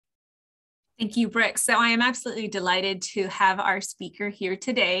Thank you, Brooke. So I am absolutely delighted to have our speaker here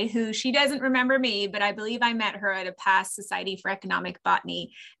today, who she doesn't remember me, but I believe I met her at a past Society for Economic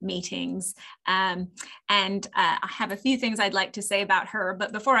Botany meetings. I have a few things I'd like to say about her,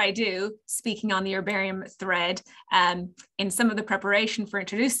 but before I do, speaking on the herbarium thread, in some of the preparation for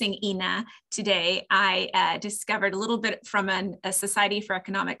introducing Ina today, I discovered a little bit from a Society for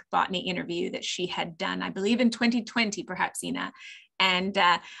Economic Botany interview that she had done, I believe in 2020, perhaps, Ina. And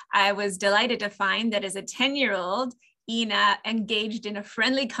I was delighted to find that as a 10-year-old, Ina engaged in a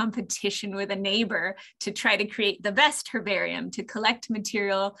friendly competition with a neighbor to try to create the best herbarium, to collect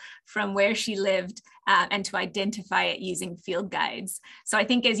material from where she lived and to identify it using field guides. So I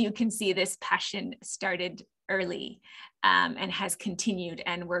think, as you can see, this passion started early and has continued.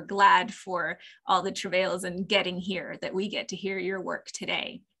 And we're glad for all the travails in getting here, that we get to hear your work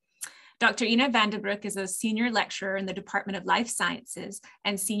today. Dr. Ina Vandebroek is a senior lecturer in the Department of Life Sciences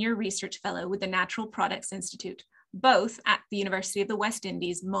and senior research fellow with the Natural Products Institute, both at the University of the West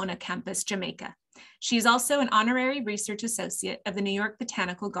Indies, Mona campus, Jamaica. She is also an honorary research associate of the New York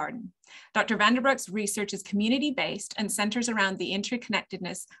Botanical Garden. Dr. Vandebroek's research is community-based and centers around the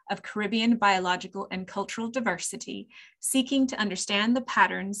interconnectedness of Caribbean biological and cultural diversity, seeking to understand the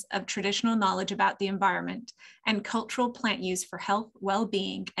patterns of traditional knowledge about the environment and cultural plant use for health,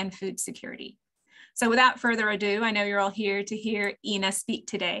 well-being, and food security. So without further ado, I know you're all here to hear Ina speak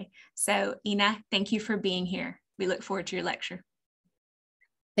today. So Ina, thank you for being here. We look forward to your lecture.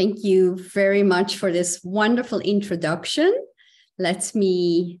 Thank you very much for this wonderful introduction. Let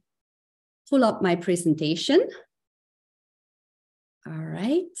me pull up my presentation. All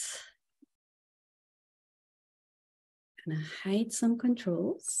right. I'm gonna hide some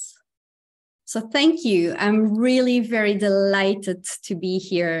controls. So thank you. I'm really very delighted to be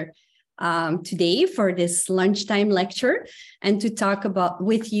here today for this lunchtime lecture and to talk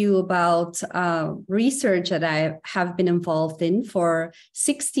with you about research that I have been involved in for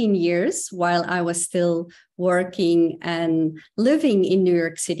 16 years while I was still working and living in New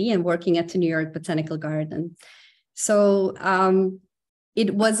York City and working at the New York Botanical Garden. So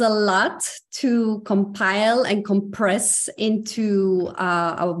it was a lot to compile and compress into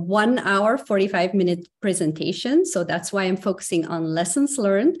a 1 hour, 45-minute presentation. So that's why I'm focusing on lessons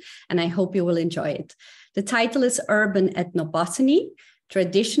learned, and I hope you will enjoy it. The title is Urban Ethnobotany,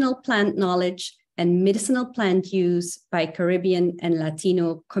 Traditional Plant Knowledge and Medicinal Plant Use by Caribbean and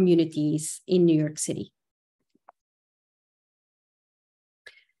Latino Communities in New York City.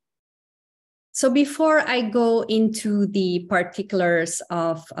 So before I go into the particulars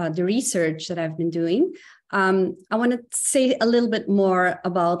of the research that I've been doing, I want to say a little bit more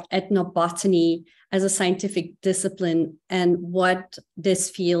about ethnobotany as a scientific discipline and what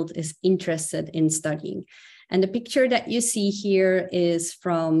this field is interested in studying. And the picture that you see here is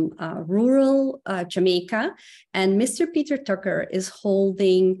from rural Jamaica, and Mr. Peter Tucker is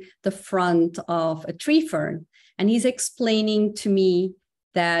holding the front of a tree fern. And he's explaining to me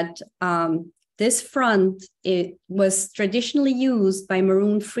that this front, it was traditionally used by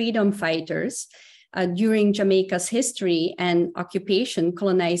Maroon freedom fighters during Jamaica's history and occupation,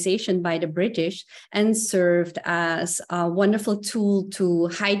 colonization by the British, and served as a wonderful tool to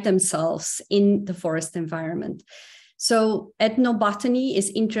hide themselves in the forest environment. So ethnobotany is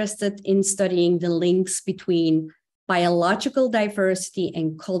interested in studying the links between biological diversity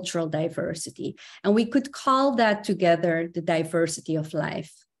and cultural diversity. And we could call that together the diversity of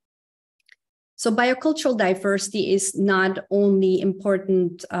life. So biocultural diversity is not only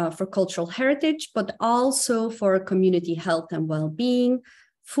important for cultural heritage, but also for community health and well-being,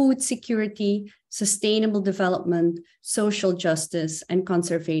 food security, sustainable development, social justice, and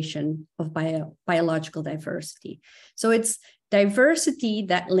conservation of biological diversity. So it's diversity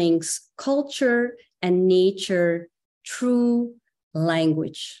that links culture and nature through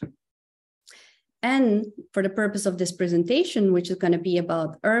language. And for the purpose of this presentation, which is going to be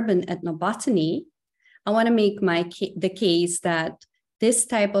about urban ethnobotany, I want to make the case that this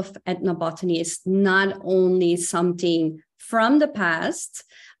type of ethnobotany is not only something from the past,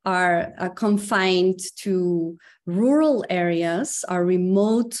 are confined to rural areas or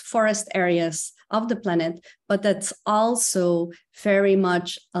remote forest areas of the planet, but that's also very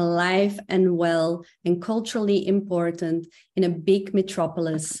much alive and well and culturally important in a big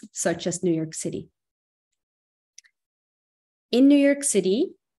metropolis such as New York City. In New York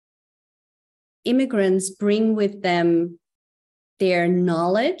City, immigrants bring with them their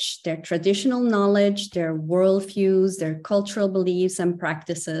knowledge, their traditional knowledge, their worldviews, their cultural beliefs and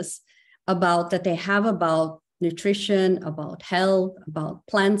practices that they have about nutrition, about health, about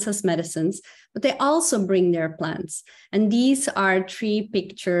plants as medicines, but they also bring their plants. And these are three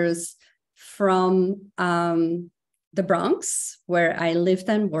pictures from the Bronx, where I lived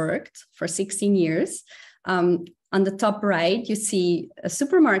and worked for 16 years. On the top right, you see a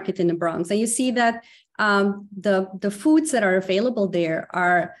supermarket in the Bronx, and you see that the foods that are available there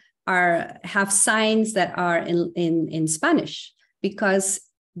have signs that are in Spanish, because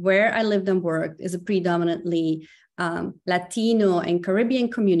where I lived and worked is a predominantly Latino and Caribbean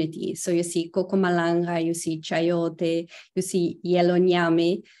community. So you see coco malanga, you see chayote, you see yellow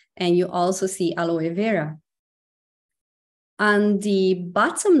ñame, and you also see aloe vera. On the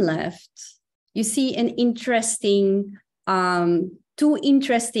bottom left, you see an interesting, two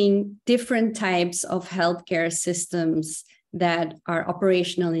interesting different types of healthcare systems that are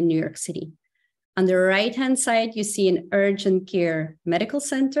operational in New York City. On the right-hand side, you see an urgent care medical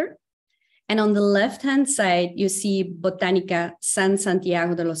center. And on the left-hand side, you see Botánica San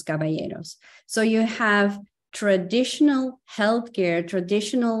Santiago de los Caballeros. So you have traditional healthcare,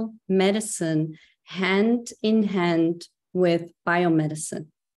 traditional medicine, hand in hand with biomedicine.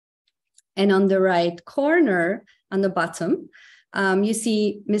 And on the right corner, on the bottom, you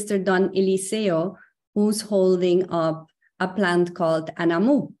see Mr. Don Eliseo, who's holding up a plant called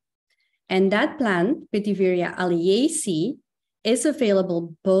Anamu. And that plant, Petiveria alliaceae, is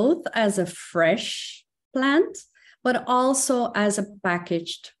available both as a fresh plant, but also as a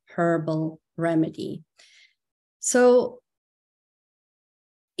packaged herbal remedy. So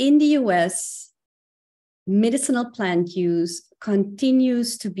in the US, medicinal plant use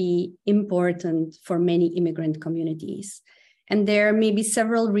continues to be important for many immigrant communities. And there may be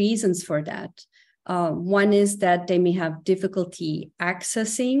several reasons for that. One is that they may have difficulty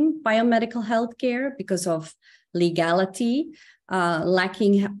accessing biomedical healthcare because of legality,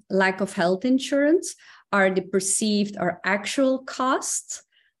 lack of health insurance, are the perceived or actual costs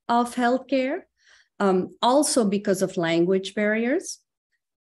of healthcare, also because of language barriers.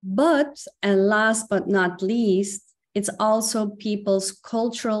 But, and last but not least, it's also people's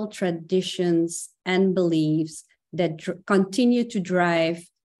cultural traditions and beliefs that continue to drive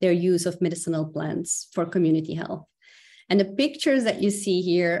their use of medicinal plants for community health. And the pictures that you see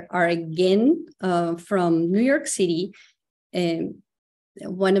here are again from New York City.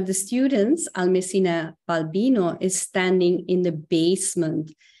 One of the students, Almesina Balbino, is standing in the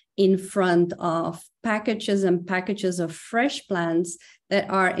basement in front of packages and packages of fresh plants that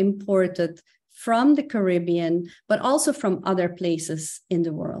are imported from the Caribbean, but also from other places in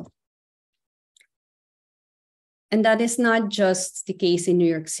the world. And that is not just the case in New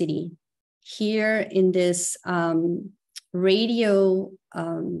York City. Here in this radio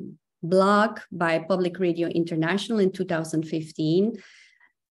blog by Public Radio International in 2015,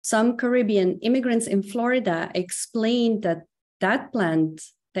 some Caribbean immigrants in Florida explained that that plant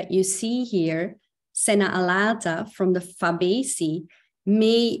that you see here, Senna alata from the Fabaceae,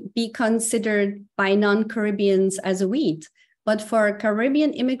 may be considered by non-Caribbeans as a weed. But for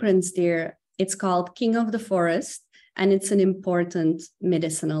Caribbean immigrants there, it's called King of the Forest, and it's an important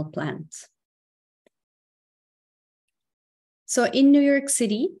medicinal plant. So in New York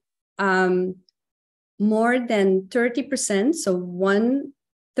City, more than 30%, so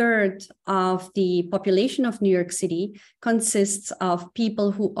 1/3 of the population of New York City consists of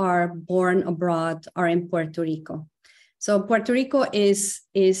people who are born abroad or in Puerto Rico. So Puerto Rico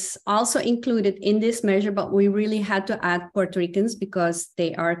is also included in this measure, but we really had to add Puerto Ricans because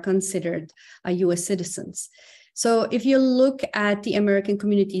they are considered US citizens. So if you look at the American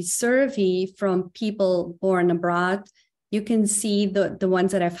Community Survey from people born abroad, you can see the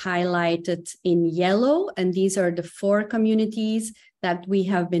ones that I've highlighted in yellow, and these are the 4 communities that we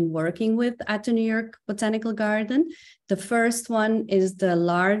have been working with at the New York Botanical Garden. The first one is the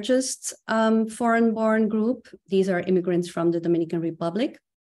largest foreign-born group. These are immigrants from the Dominican Republic.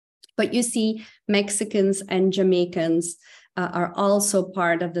 But you see Mexicans and Jamaicans are also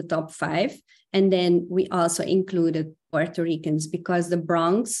part of the top 5. And then we also included Puerto Ricans because the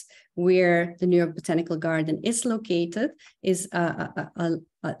Bronx, where the New York Botanical Garden is located, is a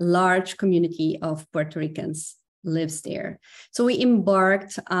large community of Puerto Ricans lives there. So we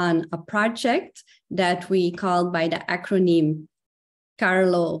embarked on a project that we called by the acronym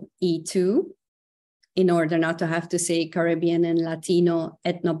Carlo E2, in order not to have to say Caribbean and Latino,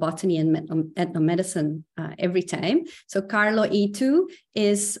 ethnobotany and ethnomedicine every time. So Carlo E2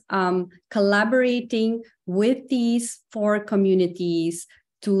 is collaborating with these 4 communities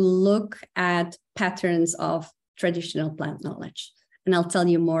to look at patterns of traditional plant knowledge. And I'll tell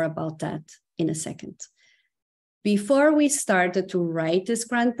you more about that in a second. Before we started to write this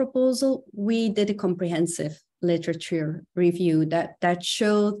grant proposal, we did a comprehensive literature review that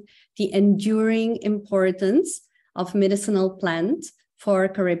showed the enduring importance of medicinal plants for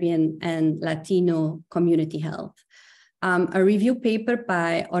Caribbean and Latino community health. A review paper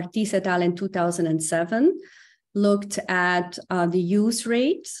by Ortiz et al. In 2007 looked at the use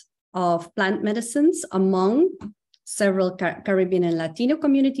rate of plant medicines among several Caribbean and Latino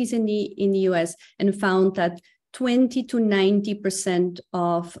communities in the US, and found that 20 to 90%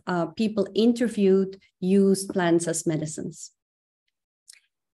 of people interviewed used plants as medicines.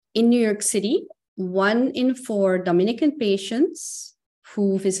 In New York City, 1 in 4 Dominican patients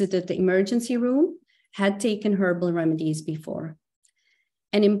who visited the emergency room had taken herbal remedies before.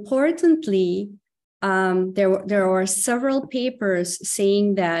 And importantly, there were several papers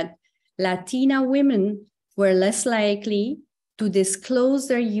saying that Latina women were less likely to disclose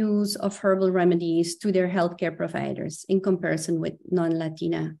their use of herbal remedies to their healthcare providers in comparison with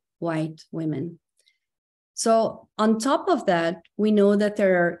non-Latina white women. So on top of that, we know that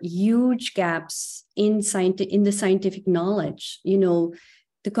there are huge gaps in the scientific knowledge. You know,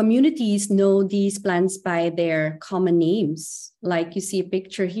 the communities know these plants by their common names. Like you see a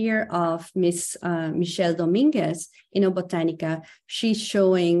picture here of Miss Michelle Dominguez, Ethnobotanical. She's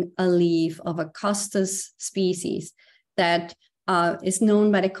showing a leaf of a costus species that is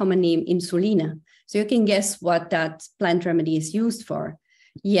known by the common name insulina. So you can guess what that plant remedy is used for.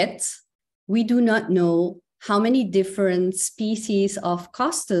 Yet, we do not know how many different species of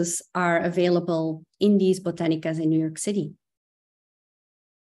costus are available in these botanicas in New York City.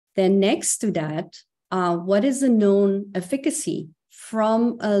 Then next to that, what is the known efficacy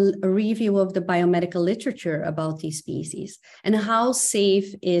from a review of the biomedical literature about these species? And how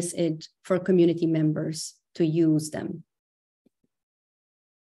safe is it for community members to use them?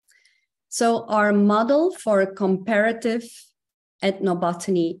 So our model for comparative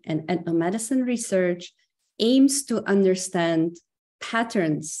ethnobotany and ethnomedicine research aims to understand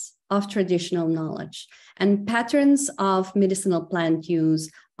patterns of traditional knowledge and patterns of medicinal plant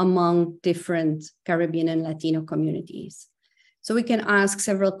use among different Caribbean and Latino communities. So we can ask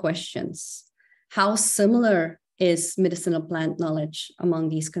several questions. How similar is medicinal plant knowledge among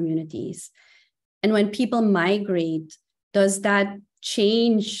these communities? And when people migrate, does that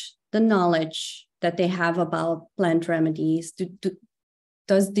change the knowledge that they have about plant remedies?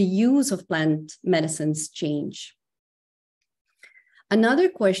 Does the use of plant medicines change? Another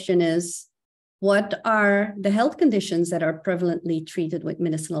question is, what are the health conditions that are prevalently treated with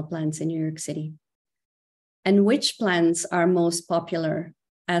medicinal plants in New York City? And which plants are most popular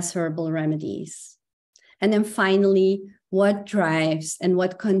as herbal remedies? And then finally, what drives and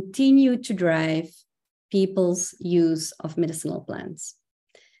what continue to drive people's use of medicinal plants?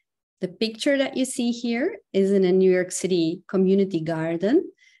 The picture that you see here is in a New York City community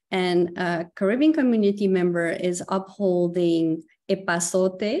garden, and a Caribbean community member is upholding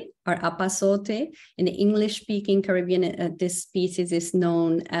epazote or apazote. In the English-speaking Caribbean, this species is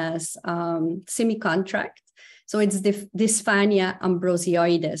known as semi-contract. So it's Dysphagia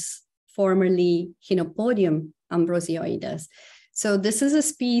ambrosioides, formerly Chenopodium ambrosioides. So this is a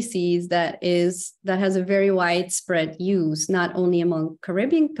species that has a very widespread use, not only among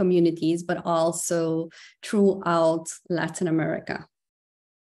Caribbean communities, but also throughout Latin America.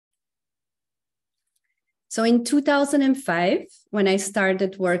 So in 2005, when I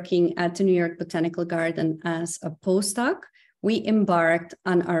started working at the New York Botanical Garden as a postdoc, we embarked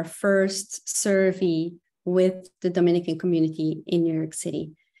on our first survey with the Dominican community in New York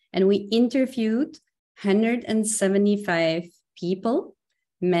City. And we interviewed 175 people,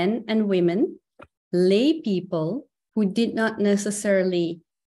 men and women, lay people who did not necessarily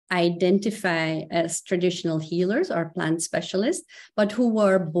identify as traditional healers or plant specialists, but who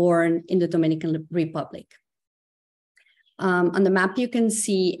were born in the Dominican Republic. On the map, you can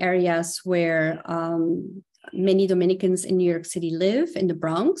see areas where many Dominicans in New York City live, in the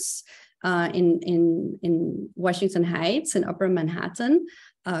Bronx, in Washington Heights and Upper Manhattan,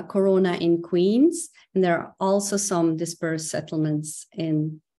 Corona in Queens, and there are also some dispersed settlements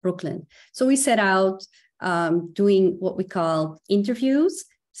in Brooklyn. So we set out doing what we call interviews,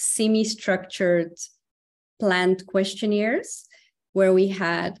 semi-structured plant questionnaires, where we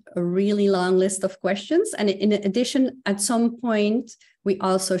had a really long list of questions. And in addition, at some point, we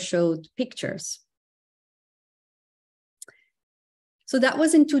also showed pictures. So that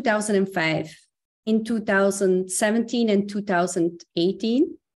was in 2005. In 2017 and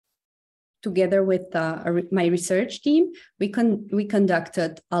 2018, together with my research team, we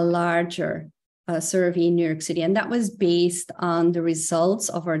conducted a larger survey in New York City. And that was based on the results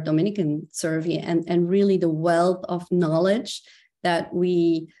of our Dominican survey and really the wealth of knowledge that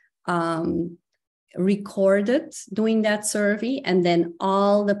we recorded doing that survey, and then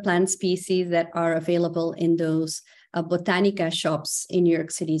all the plant species that are available in those botanica shops in New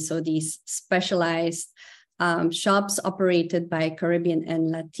York City. So these specialized shops operated by Caribbean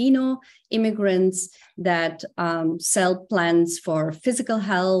and Latino immigrants that sell plants for physical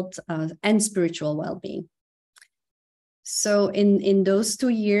health and spiritual well-being. So in those 2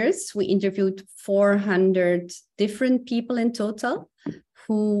 years, we interviewed 400 different people in total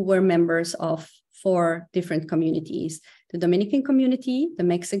who were members of 4 different communities: the Dominican community, the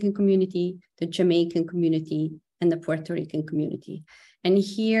Mexican community, the Jamaican community, and the Puerto Rican community. And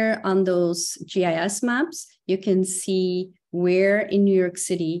here on those GIS maps, you can see where in New York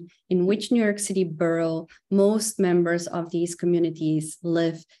City, in which New York City borough, most members of these communities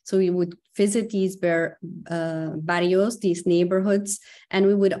live. So we would visit these barrios, these neighborhoods, and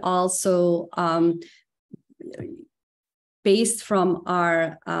we would also, based from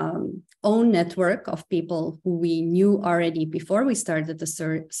our own network of people who we knew already before we started the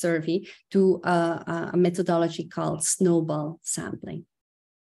survey, do a methodology called snowball sampling.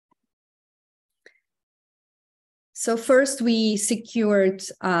 So first we secured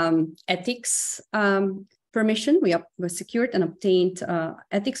ethics permission. We secured and obtained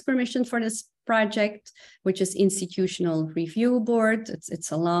ethics permission for this project, which is institutional review board.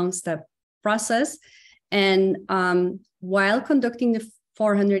 It's a long step process. And while conducting the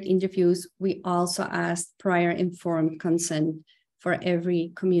 400 interviews, we also asked prior informed consent for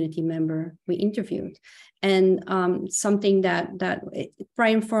every community member we interviewed. And something that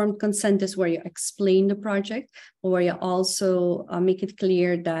prior informed consent is where you explain the project, or where you also make it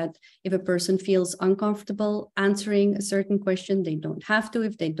clear that if a person feels uncomfortable answering a certain question, they don't have to.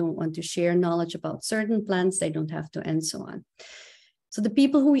 If they don't want to share knowledge about certain plants, they don't have to, and so on. So the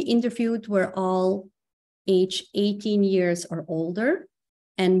people who we interviewed were all age 18 years or older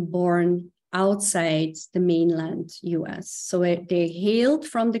and born outside the mainland US. So they hailed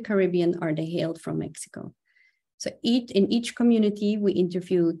from the Caribbean or they hailed from Mexico. So in each community, we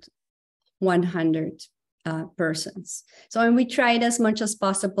interviewed 100 persons. So and we tried as much as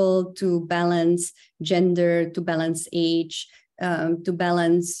possible to balance gender, to balance age, to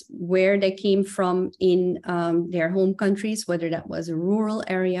balance where they came from in their home countries, whether that was a rural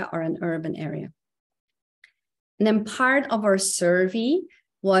area or an urban area. And then part of our survey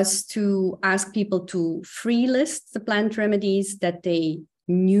was to ask people to free list the plant remedies that they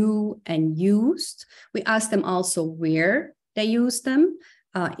knew and used. We asked them also where they used them,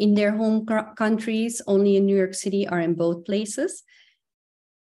 in their home countries, only in New York City, or in both places.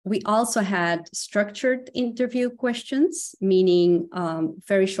 We also had structured interview questions, meaning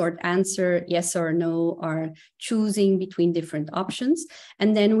very short answer, yes or no, or choosing between different options.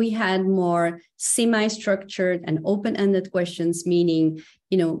 And then we had more semi-structured and open-ended questions, meaning,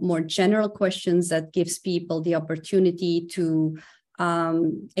 more general questions that gives people the opportunity to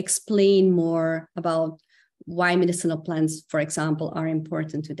explain more about why medicinal plants, for example, are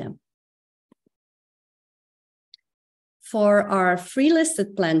important to them. For our free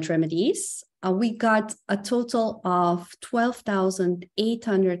listed plant remedies, we got a total of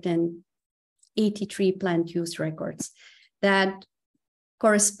 12,883 plant use records that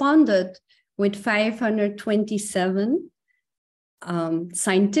corresponded with 527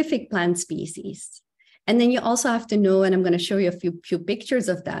 scientific plant species. And then you also have to know, and I'm going to show you a few pictures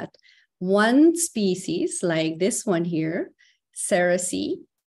of that. One species, like this one here, Cerasee,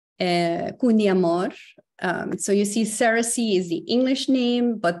 Cundiamor. So you see Cerasee is the English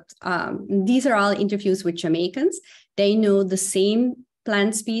name, but these are all interviews with Jamaicans. They know the same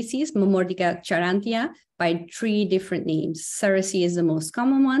plant species, Momordica charantia, by 3 different names. Cerasee is the most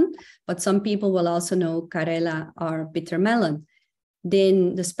common one, but some people will also know Carela or bitter melon.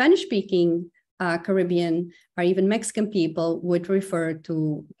 Then the Spanish-speaking Caribbean or even Mexican people would refer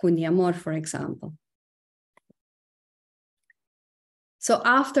to Cundiamor, for example. So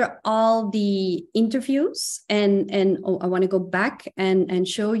after all the interviews, and I want to go back and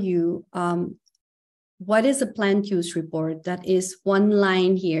show you what is a plant use report. That is one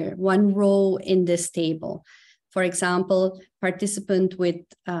line here, one row in this table. For example, participant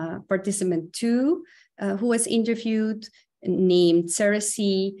 2 who was interviewed named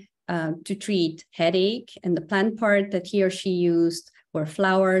Cerasee to treat headache, and the plant part that he or she used were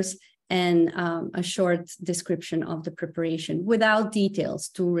flowers, and a short description of the preparation without details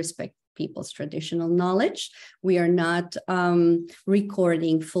to respect people's traditional knowledge. We are not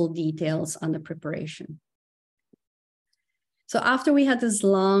recording full details on the preparation. So after we had this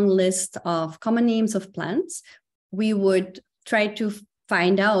long list of common names of plants, we would try to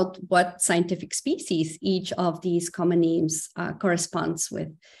find out what scientific species each of these common names corresponds with.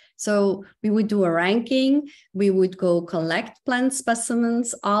 So we would do a ranking. We would go collect plant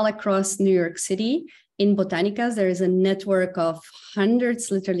specimens all across New York City in botanicas. There is a network of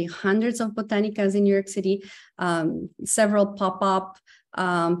hundreds, literally hundreds of botanicas in New York City, several pop up,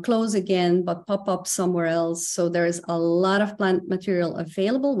 close again, but pop up somewhere else. So there's a lot of plant material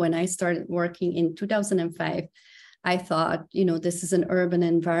available. When I started working in 2005, I thought, you know, this is an urban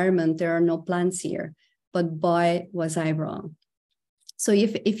environment. There are no plants here, but boy, was I wrong. So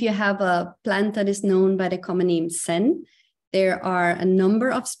if you have a plant that is known by the common name sen, there are a number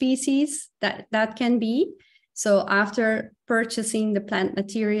of species that can be. So after purchasing the plant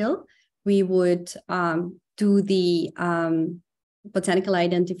material, we would do the botanical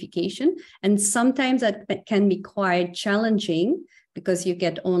identification. And sometimes that can be quite challenging because you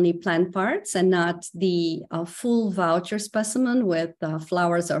get only plant parts and not the full voucher specimen with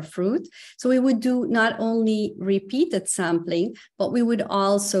flowers or fruit. So we would do not only repeated sampling, but we would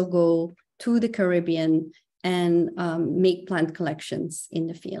also go to the Caribbean and make plant collections in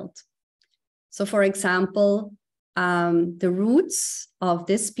the field. So for example, the roots of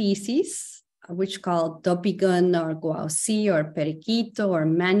this species, which called dopigun or guauci or periquito or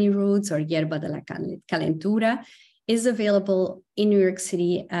mani roots or hierba de la calentura, is available in New York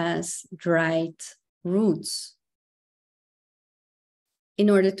City as dried roots. In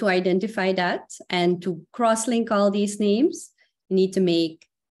order to identify that and to cross-link all these names, you need to make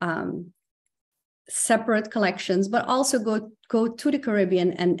separate collections, but also go to the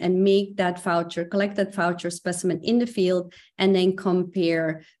Caribbean and make that voucher, collect that voucher specimen in the field, and then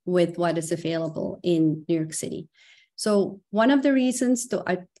compare with what is available in New York City. So one of the reasons to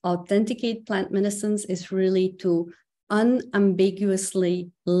authenticate plant medicines is really to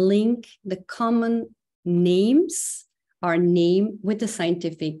unambiguously link the common names or name with the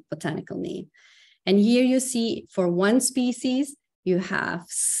scientific botanical name. And here you see for one species, you have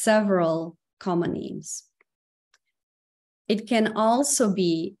several common names. It can also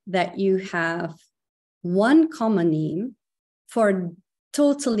be that you have one common name for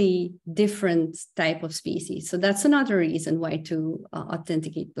totally different type of species. So that's another reason why to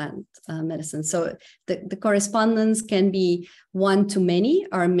authenticate plant medicine. So the correspondence can be one to many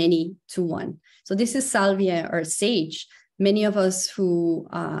or many to one. So this is salvia or sage. Many of us who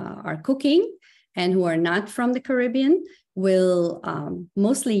are cooking and who are not from the Caribbean will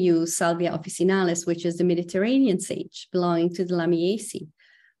mostly use Salvia officinalis, which is the Mediterranean sage belonging to the Lamiaceae.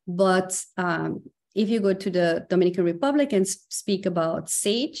 But if you go to the Dominican Republic and speak about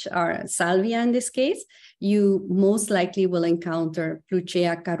sage or salvia in this case, you most likely will encounter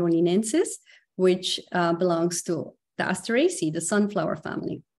Pluchea carolinensis, which belongs to the Asteraceae, the sunflower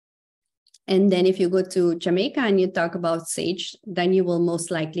family. And then if you go to Jamaica and you talk about sage, then you will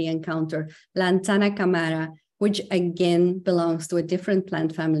most likely encounter Lantana camara, which again belongs to a different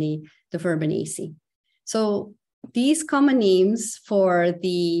plant family, the Verbenaceae. So these common names for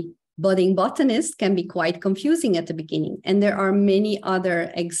the budding botanist can be quite confusing at the beginning. And there are many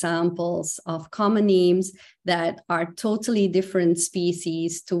other examples of common names that are totally different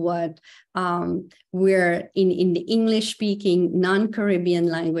species to what we're in the English-speaking non-Caribbean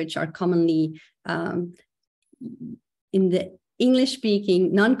language are commonly in the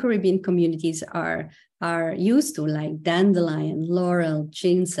English-speaking non-Caribbean communities are used to, like dandelion, laurel,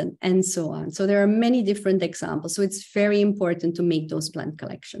 ginseng, and so on. So there are many different examples. So it's very important to make those plant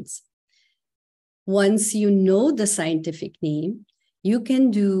collections. Once you know the scientific name, you can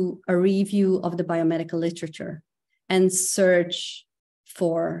do a review of the biomedical literature and search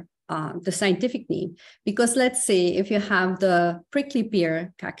for the scientific name. Because let's say if you have the prickly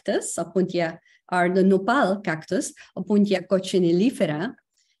pear cactus, Opuntia, or the nopal cactus, Opuntia coccinellifera,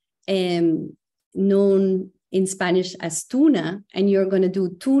 known in Spanish as tuna, and you're going to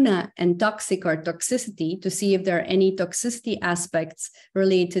do tuna and toxic or toxicity to see if there are any toxicity aspects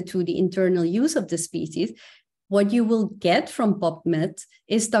related to the internal use of the species, what you will get from PubMed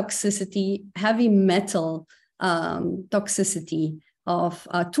is toxicity, heavy metal toxicity of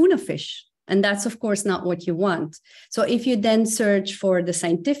tuna fish. And that's, of course, not what you want. So if you then search for the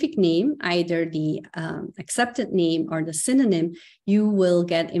scientific name, either the accepted name or the synonym, you will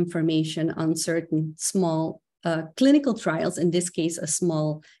get information on certain small clinical trials. In this case, a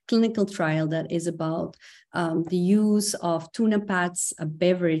small clinical trial that is about the use of tuna pads, a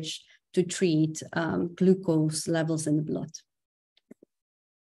beverage, to treat glucose levels in the blood.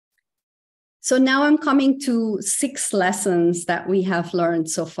 So now I'm coming to 6 lessons that we have learned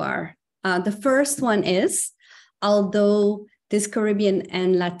so far. The first one is, although this Caribbean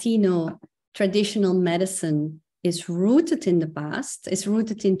and Latino traditional medicine is rooted in the past, is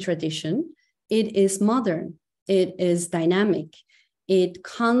rooted in tradition, it is modern, it is dynamic, it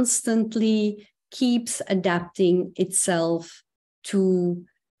constantly keeps adapting itself to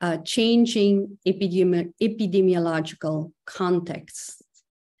changing epidemiological contexts.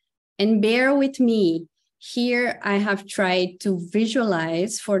 And bear with me, here I have tried to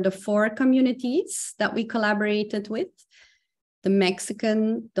visualize for the 4 communities that we collaborated with, the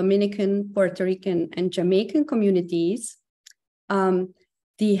Mexican, Dominican, Puerto Rican, and Jamaican communities,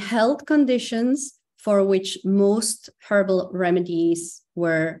 the health conditions for which most herbal remedies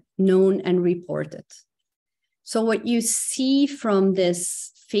were known and reported. So what you see from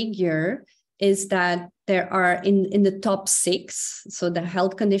this figure is that there are in the top 6, so the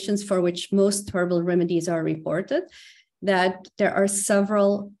health conditions for which most herbal remedies are reported, that there are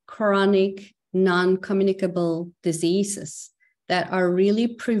several chronic non-communicable diseases that are really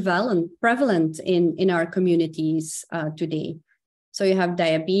prevalent in our communities today. So you have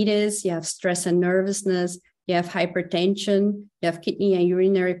diabetes, you have stress and nervousness, you have hypertension, you have kidney and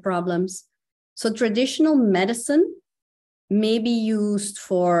urinary problems. So traditional medicine may be used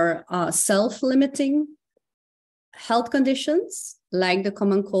for self-limiting health conditions like the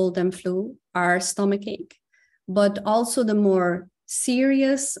common cold and flu, or stomachache, but also the more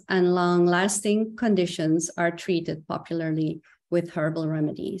serious and long-lasting conditions are treated popularly with herbal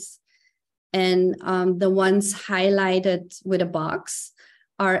remedies. And the ones highlighted with a box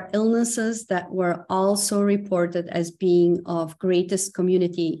are illnesses that were also reported as being of greatest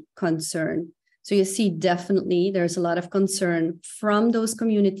community concern. So you see, definitely there's a lot of concern from those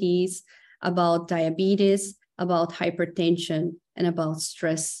communities about diabetes, about hypertension, and about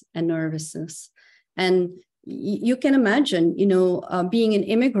stress and nervousness. And you can imagine, being an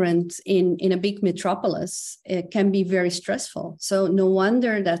immigrant in a big metropolis, it can be very stressful. So no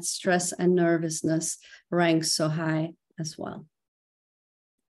wonder that stress and nervousness ranks so high as well.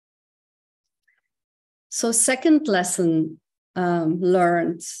 So second lesson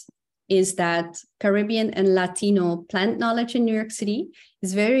learned is that Caribbean and Latino plant knowledge in New York City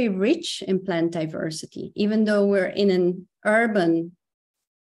is very rich in plant diversity, even though we're in an urban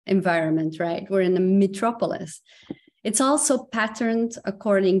environment, right? We're in a metropolis. It's also patterned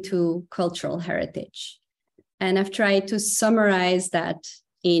according to cultural heritage. And I've tried to summarize that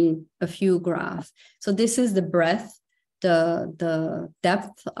in a few graphs. So this is the breadth, the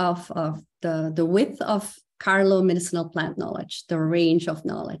depth of the width of Carlo medicinal plant knowledge, the range of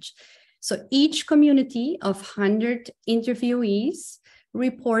knowledge. So each community of 100 interviewees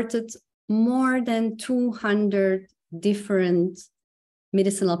reported more than 200 different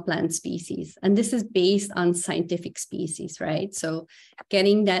medicinal plant species. And this is based on scientific species, right? So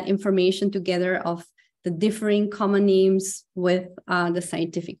getting that information together of the differing common names with the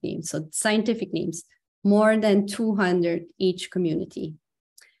scientific names. So scientific names, more than 200 each community.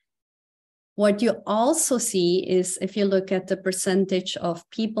 What you also see is, if you look at the percentage of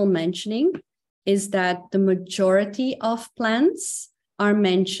people mentioning, is that the majority of plants are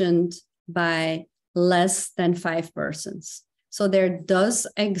mentioned by less than 5 persons. So there does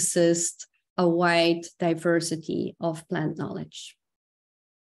exist a wide diversity of plant knowledge.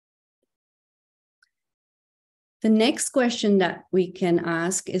 The next question that we can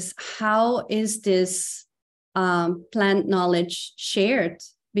ask is, how is this plant knowledge shared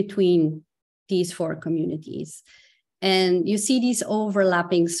between these 4 communities? And you see these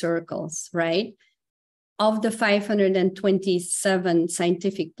overlapping circles, right? Of the 527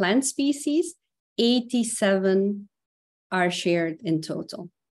 scientific plant species, 87 are shared in total.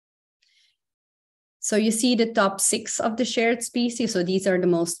 So you see the top 6 of the shared species. So these are the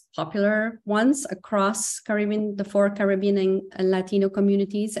most popular ones across Caribbean, the 4 Caribbean and Latino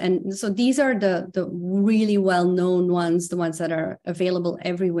communities. And so these are the really well-known ones, the ones that are available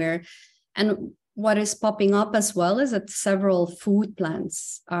everywhere. And what is popping up as well is that several food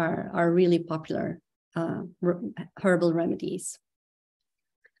plants are really popular herbal remedies.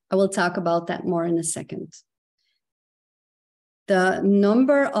 I will talk about that more in a second. The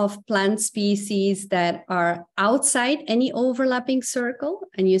number of plant species that are outside any overlapping circle,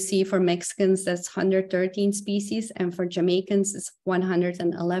 and you see for Mexicans, that's 113 species, and for Jamaicans, it's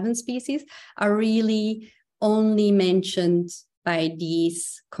 111 species, are really only mentioned by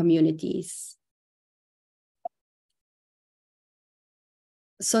these communities.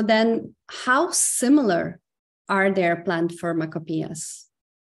 So then, how similar are their plant pharmacopoeias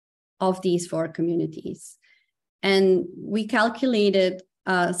of these 4 communities? And we calculated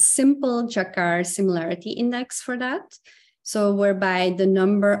a simple Jacquard similarity index for that. So whereby the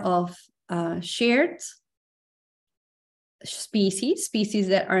number of shared species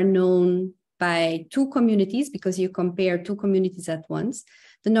that are known by 2 communities, because you compare 2 communities at once,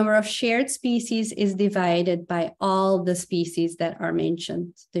 the number of shared species is divided by all the species that are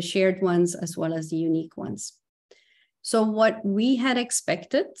mentioned, the shared ones as well as the unique ones. So what we had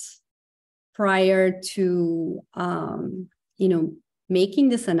expected prior to, making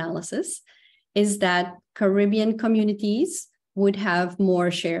this analysis is that Caribbean communities would have more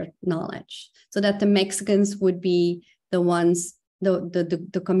shared knowledge, so that the Mexicans would be the ones,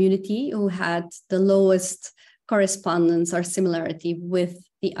 the community who had the lowest correspondence or similarity with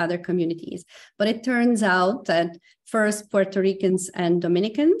the other communities. But it turns out that first Puerto Ricans and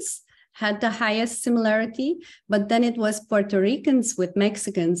Dominicans had the highest similarity, but then it was Puerto Ricans with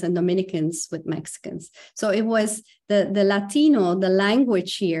Mexicans and Dominicans with Mexicans. So it was the Latino, the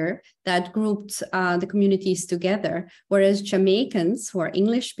language here, that grouped the communities together, whereas Jamaicans, who are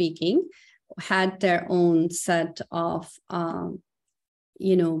English speaking, had their own set of,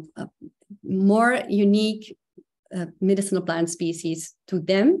 more unique medicinal plant species to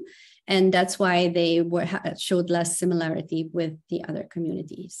them. And that's why they showed less similarity with the other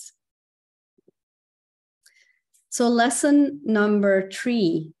communities. So lesson number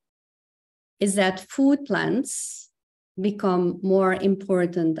 3 is that food plants become more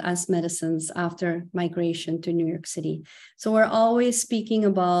important as medicines after migration to New York City. So we're always speaking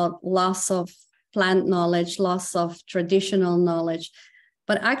about loss of plant knowledge, loss of traditional knowledge.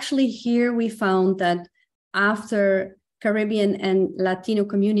 But actually here we found that after Caribbean and Latino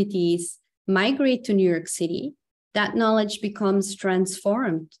communities migrate to New York City, that knowledge becomes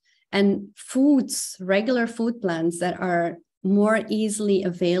transformed. And foods, regular food plants that are more easily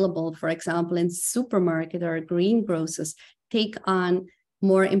available, for example, in supermarket or greengrocers, take on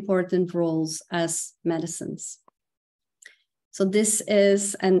more important roles as medicines. So this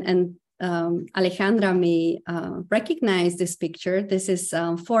is, and Alejandra may recognize this picture. This is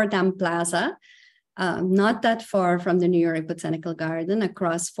Fordham Plaza, not that far from the New York Botanical Garden,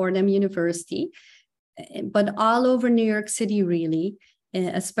 across Fordham University, but all over New York City, really.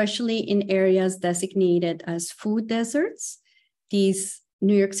 Especially in areas designated as food deserts, these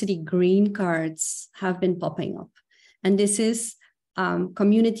New York City green cards have been popping up. And this is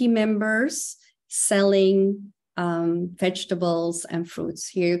community members selling vegetables and fruits.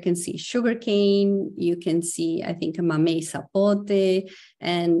 Here you can see sugarcane, you can see, I think, a mamey sapote,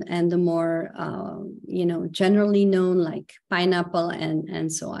 and the more, generally known like pineapple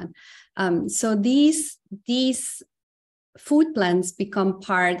and so on. So these food plants become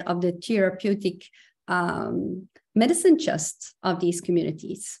part of the therapeutic medicine chest of these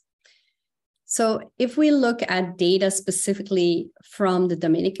communities. So if we look at data specifically from the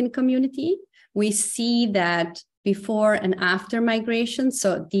Dominican community, we see that before and after migration,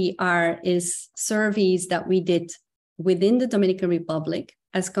 so DR is surveys that we did within the Dominican Republic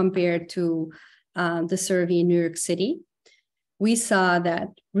as compared to the survey in New York City, we saw that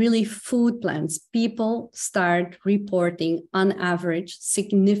really food plants, people start reporting on average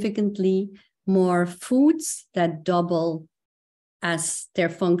significantly more foods that double as their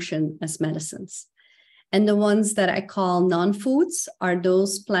function as medicines. And the ones that I call non-foods are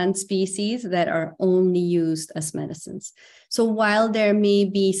those plant species that are only used as medicines. So while there may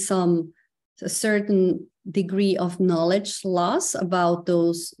be a certain degree of knowledge loss about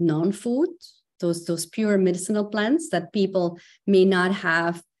those non-foods, those pure medicinal plants that people may not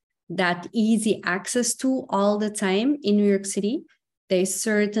have that easy access to all the time in New York City, they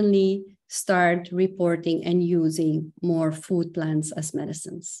certainly start reporting and using more food plants as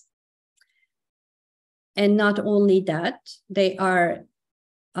medicines. And not only that, they are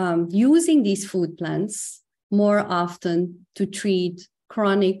using these food plants more often to treat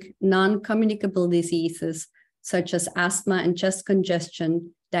chronic non-communicable diseases such as asthma and chest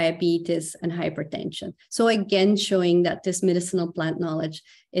congestion, diabetes, and hypertension. So again, showing that this medicinal plant knowledge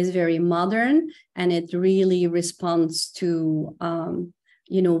is very modern, and it really responds to,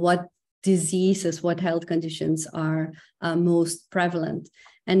 what diseases, what health conditions are most prevalent.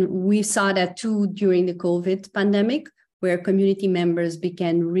 And we saw that too during the COVID pandemic, where community members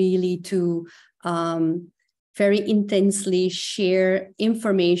began really to very intensely share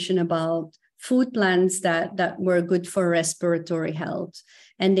information about food plants that were good for respiratory health.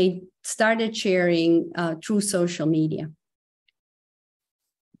 And they started sharing through social media.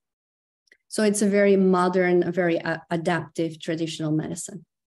 So it's a very modern, a very adaptive traditional medicine.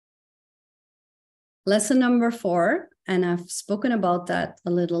 Lesson number 4, and I've spoken about that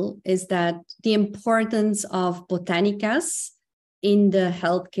a little, is that the importance of botanicas in the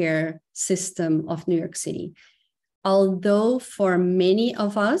healthcare system of New York City. Although for many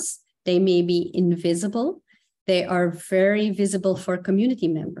of us, they may be invisible, they are very visible for community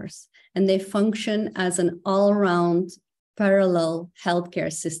members, and they function as an all-around parallel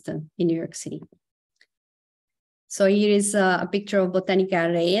healthcare system in New York City. So here is a picture of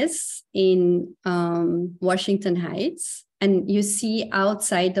Botanica Reyes in Washington Heights. And you see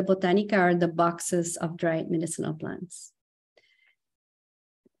outside the Botanica are the boxes of dried medicinal plants.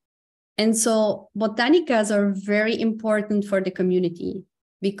 And so botanicas are very important for the community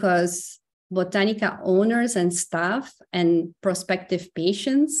because Botanica owners and staff and prospective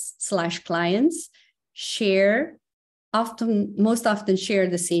patients / clients most often share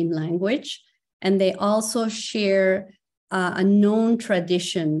the same language. And they also share a known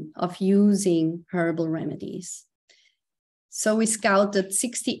tradition of using herbal remedies. So we scouted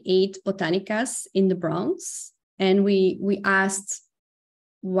 68 botanicas in the Bronx, and we asked,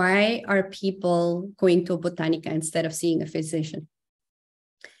 why are people going to a botanica instead of seeing a physician?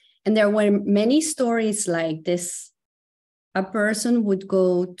 And there were many stories like this. A person would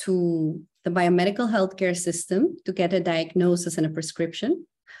go to the biomedical healthcare system to get a diagnosis and a prescription,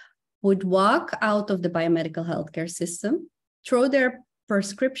 would walk out of the biomedical healthcare system, throw their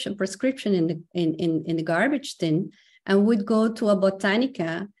prescription in the garbage tin, and would go to a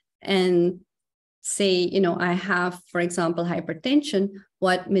botanica and say, I have, for example, hypertension.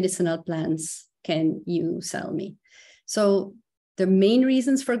 What medicinal plants can you sell me? So the main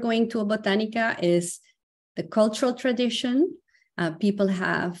reasons for going to a botanica is the cultural tradition. People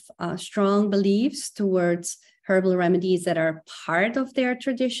have strong beliefs towards herbal remedies that are part of their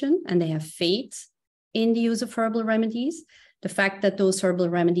tradition, and they have faith in the use of herbal remedies. The fact that those herbal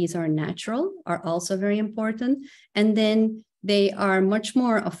remedies are natural are also very important. And then they are much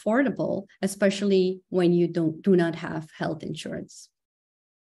more affordable, especially when you do not have health insurance.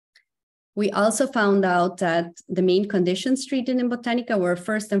 We also found out that the main conditions treated in Botanica were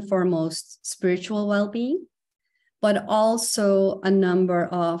first and foremost spiritual well-being, but also a number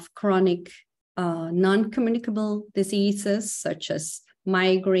of chronic non-communicable diseases such as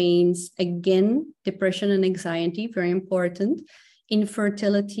migraines, again, depression and anxiety, very important,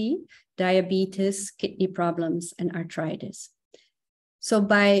 infertility, diabetes, kidney problems, and arthritis. So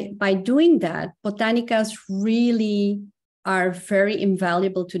by doing that, botanicas really are very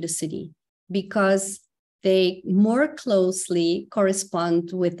invaluable to the city because they more closely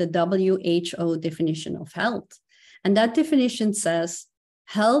correspond with the WHO definition of health. And that definition says,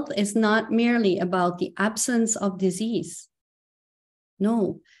 health is not merely about the absence of disease.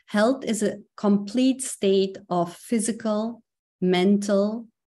 No, health is a complete state of physical, mental,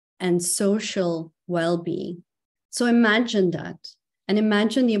 and social well-being. So imagine that, and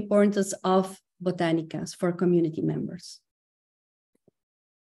imagine the importance of botanicas for community members.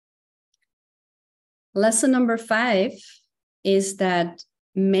 Lesson number 5 is that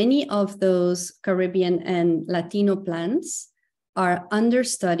many of those Caribbean and Latino plants are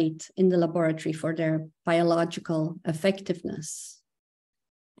understudied in the laboratory for their biological effectiveness.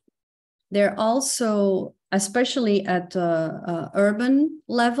 They're also, especially at urban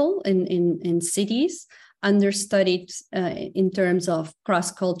level in cities, understudied in terms of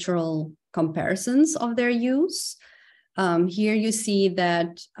cross-cultural comparisons of their use. Here you see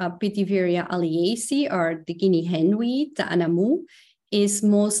that Petiveria alliaceae, or the Guinea henweed, the anamu, is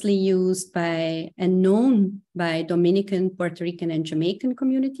mostly used by and known by Dominican, Puerto Rican, and Jamaican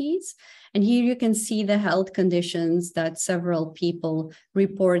communities. And here you can see the health conditions that several people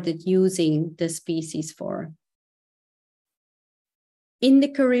reported using the species for. In the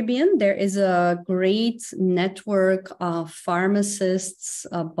Caribbean, there is a great network of pharmacists,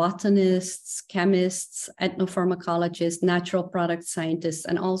 botanists, chemists, ethnopharmacologists, natural product scientists,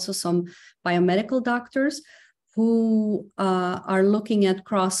 and also some biomedical doctors who are looking at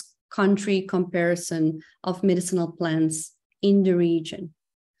cross-country comparison of medicinal plants in the region.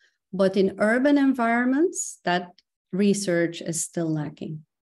 But in urban environments, that research is still lacking.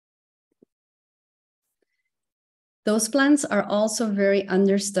 Those plants are also very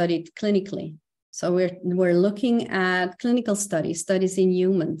understudied clinically. So we're looking at clinical studies in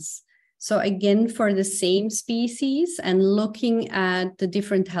humans. So again, for the same species and looking at the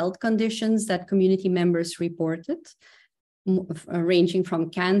different health conditions that community members reported, ranging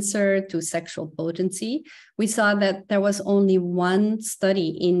from cancer to sexual potency, we saw that there was only one study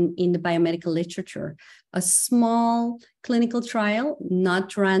in the biomedical literature, a small clinical trial,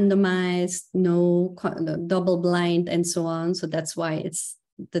 not randomized, no double blind, and so on. So that's why it's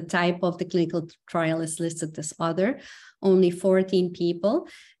the type of the clinical trial is listed as other, only 14 people.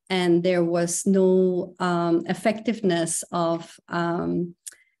 And there was no effectiveness of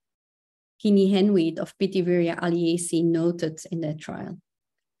Guinea henweed of Petiveria alliaceae noted in that trial.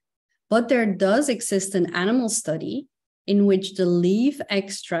 But there does exist an animal study in which the leaf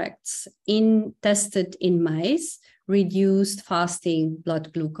extracts tested in mice reduced fasting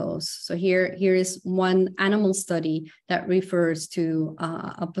blood glucose. So here is one animal study that refers to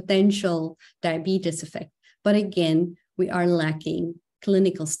a potential diabetes effect. But again, we are lacking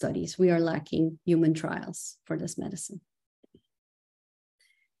clinical studies. We are lacking human trials for this medicine.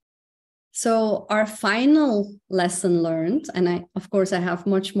 So our final lesson learned, and of course I have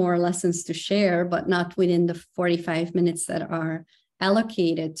much more lessons to share, but not within the 45 minutes that are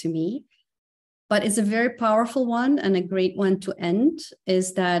allocated to me, but it's a very powerful one and a great one to end,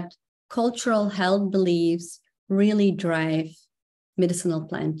 is that cultural health beliefs really drive medicinal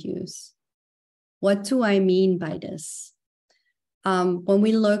plant use. What do I mean by this? When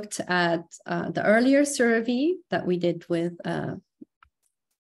we looked at the earlier survey that we did with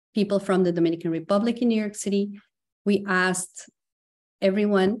people from the Dominican Republic in New York City, we asked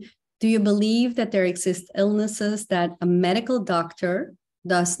everyone, do you believe that there exist illnesses that a medical doctor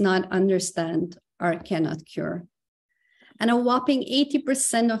does not understand or cannot cure? And a whopping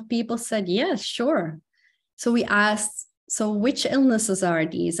 80% of people said, yes, sure. So we asked, so which illnesses are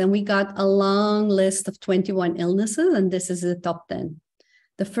these? And we got a long list of 21 illnesses, and this is the top 10.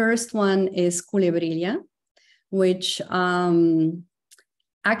 The first one is culebrilla, which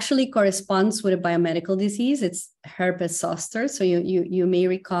actually corresponds with a biomedical disease. It's herpes zoster. So you may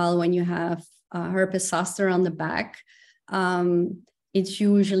recall when you have herpes zoster on the back, it's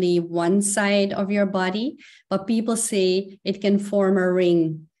usually one side of your body, but people say it can form a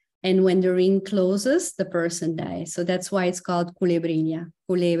ring. And when the ring closes, the person dies. So that's why it's called culebrilla.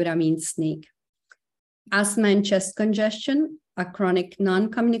 Culebra means snake. Asthma and chest congestion, a chronic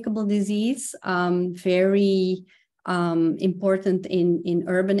non-communicable disease, very important in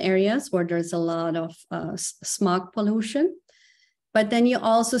urban areas where there's a lot of smog pollution. But then you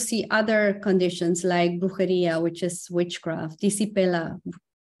also see other conditions like brujeria, which is witchcraft, disipela,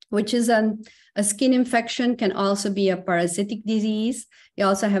 which is a skin infection, can also be a parasitic disease. You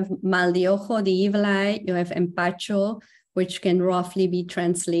also have mal de ojo, the evil eye. You have empacho, which can roughly be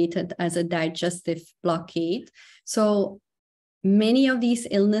translated as a digestive blockade. So many of these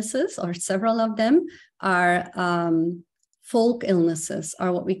illnesses, or several of them, are folk illnesses,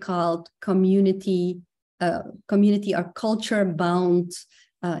 are what we call community or culture-bound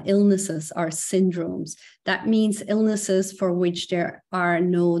illnesses or syndromes. That means illnesses for which there are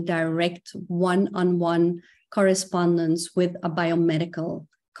no direct one-on-one correspondence with a biomedical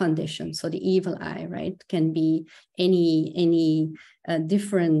condition. So the evil eye, right, can be any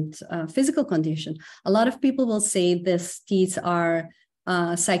different physical condition. A lot of people will say these are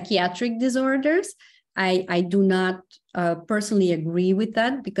psychiatric disorders. I do not personally agree with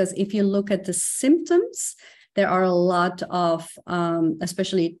that, because if you look at the symptoms, there are a lot of,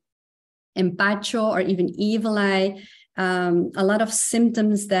 especially empacho or even evil eye, a lot of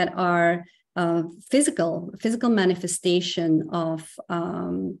symptoms that are physical manifestation of,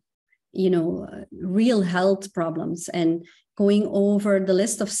 real health problems. And going over the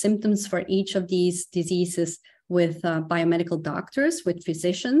list of symptoms for each of these diseases with biomedical doctors, with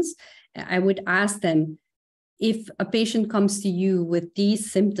physicians, I would ask them, if a patient comes to you with these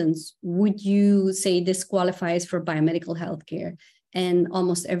symptoms, would you say this qualifies for biomedical healthcare? And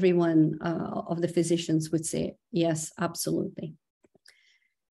almost everyone of the physicians would say, yes, absolutely.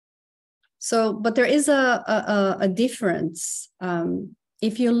 So, but there is a difference.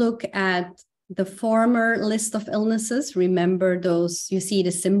 If you look at the former list of illnesses, remember those, you see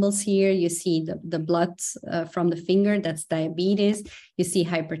the symbols here, you see the blood from the finger, that's diabetes, you see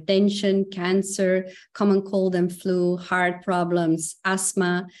hypertension, cancer, common cold and flu, heart problems,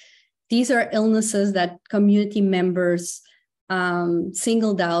 asthma. These are illnesses that community members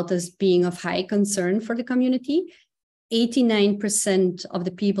singled out as being of high concern for the community. 89% of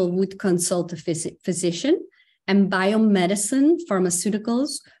the people would consult a physician, and biomedicine,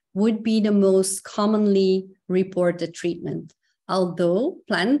 pharmaceuticals, would be the most commonly reported treatment, although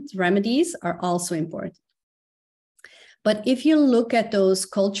plant remedies are also important. But if you look at those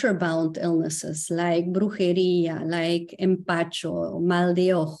culture-bound illnesses like brujeria, like empacho, mal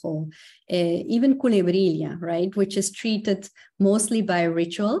de ojo, even culebrilla, right, which is treated mostly by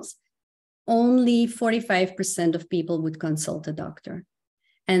rituals, only 45% of people would consult a doctor.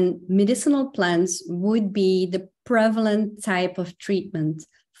 And medicinal plants would be the prevalent type of treatment,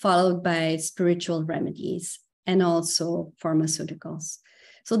 followed by spiritual remedies and also pharmaceuticals.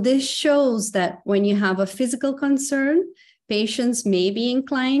 So this shows that when you have a physical concern, patients may be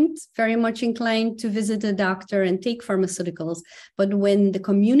very much inclined to visit a doctor and take pharmaceuticals. But when the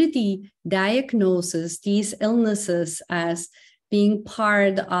community diagnoses these illnesses as being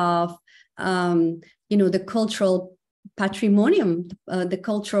part of, the cultural patrimonium, the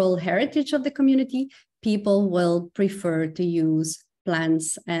cultural heritage of the community, people will prefer to use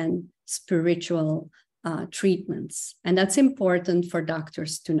plants and spiritual treatments. And that's important for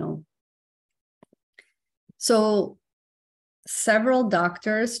doctors to know. So several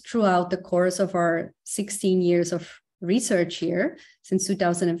doctors throughout the course of our 16 years of research here since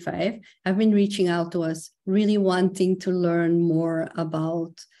 2005 have been reaching out to us, really wanting to learn more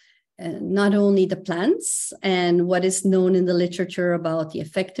about not only the plants and what is known in the literature about the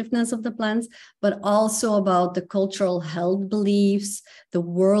effectiveness of the plants, but also about the cultural health beliefs, the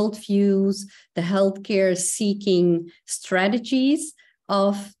worldviews, the healthcare seeking strategies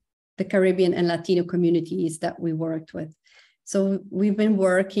of the Caribbean and Latino communities that we worked with. So we've been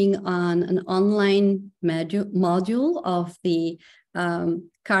working on an online module of the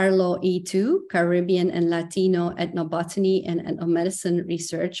Carlo E2, Caribbean and Latino Ethnobotany and Ethnomedicine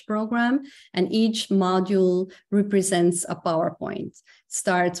Research Program. And each module represents a PowerPoint. It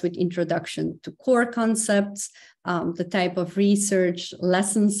starts with introduction to core concepts, the type of research,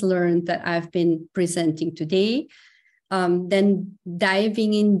 lessons learned that I've been presenting today. Then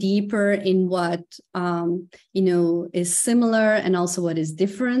diving in deeper in what is similar and also what is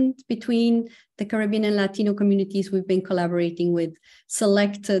different between the Caribbean and Latino communities. We've been collaborating with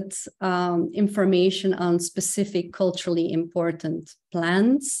selected information on specific culturally important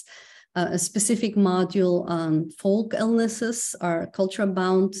plants, a specific module on folk illnesses or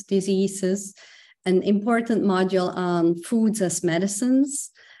culture-bound diseases, an important module on foods as medicines,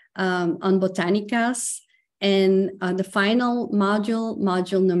 on botanicas. And the final module,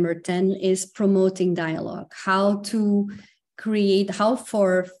 module number 10, is promoting dialogue, how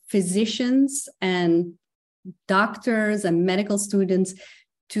for physicians and doctors and medical students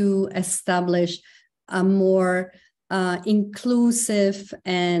to establish a more inclusive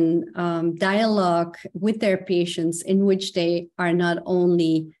and dialogue with their patients, in which they are not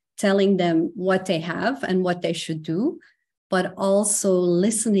only telling them what they have and what they should do, but also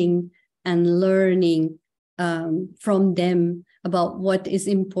listening and learning from them about what is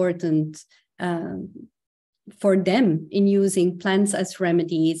important for them in using plants as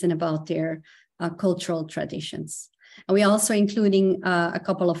remedies and about their cultural traditions. And we're also including a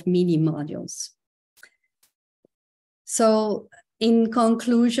couple of mini modules. So in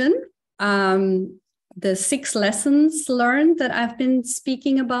conclusion, the 6 lessons learned that I've been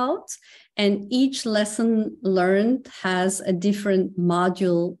speaking about, and each lesson learned has a different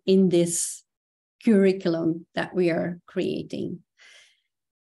module in this curriculum that we are creating.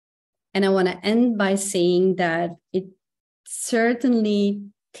 And I want to end by saying that it certainly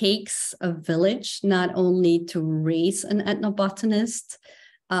takes a village not only to raise an ethnobotanist,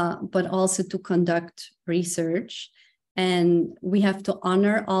 but also to conduct research. And we have to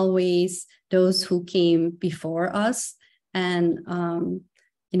honor always those who came before us and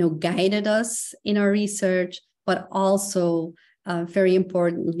guided us in our research, but also very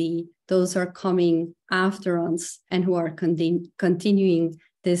importantly, those are coming after us and who are continuing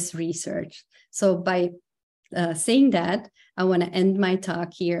this research. So by saying that, I want to end my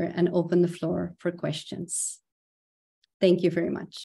talk here and open the floor for questions. Thank you very much.